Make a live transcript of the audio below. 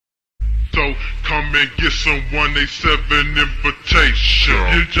So come and get some 187 invitation.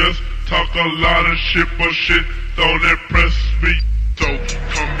 You just talk a lot of shit, but shit don't impress me. So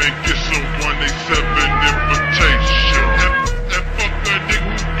come and get some 187 invitation. And fuck a nigga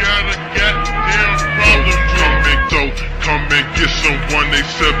who got a goddamn problem. Come and get some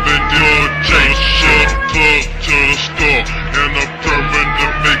 187 invitation. Plug to the store and a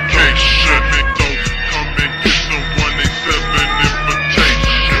permanent vacation. So come and get some 187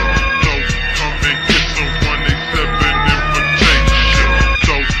 invitation. So come and get some 187 invitation.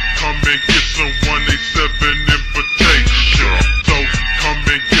 So come and get some 187 invitation. So come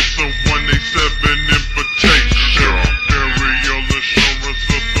and get some 187 invitation. Burial insurance or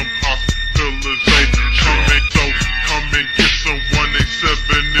some hospitalization. Come and get some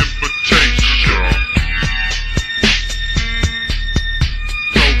 187 invitation.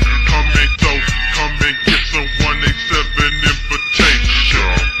 So come and get some 187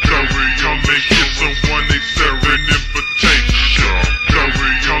 invitation. Burial and get some 187 invitation.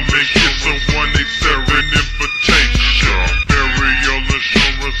 Burial and get some 187 invitation. Burial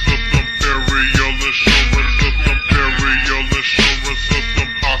insurance or some burial insurance or some burial insurance or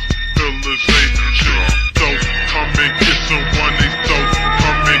some hospitalization. So come and get some 187. So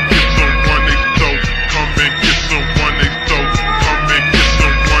come and get some 187. Come and get some 187. Come and get some 187. Come and get some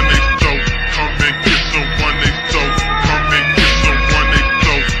 187. Come and get some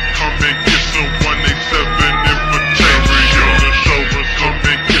 187. Come and get some 187 invitation. Burial insurance. Come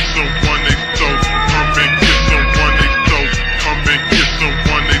and get some 187. Come and get some 187. Come and get some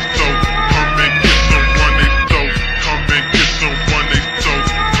 187. Come and get some 187. Come and get some 187.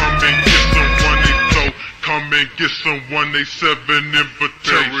 Come and get some 187. Come and get some 187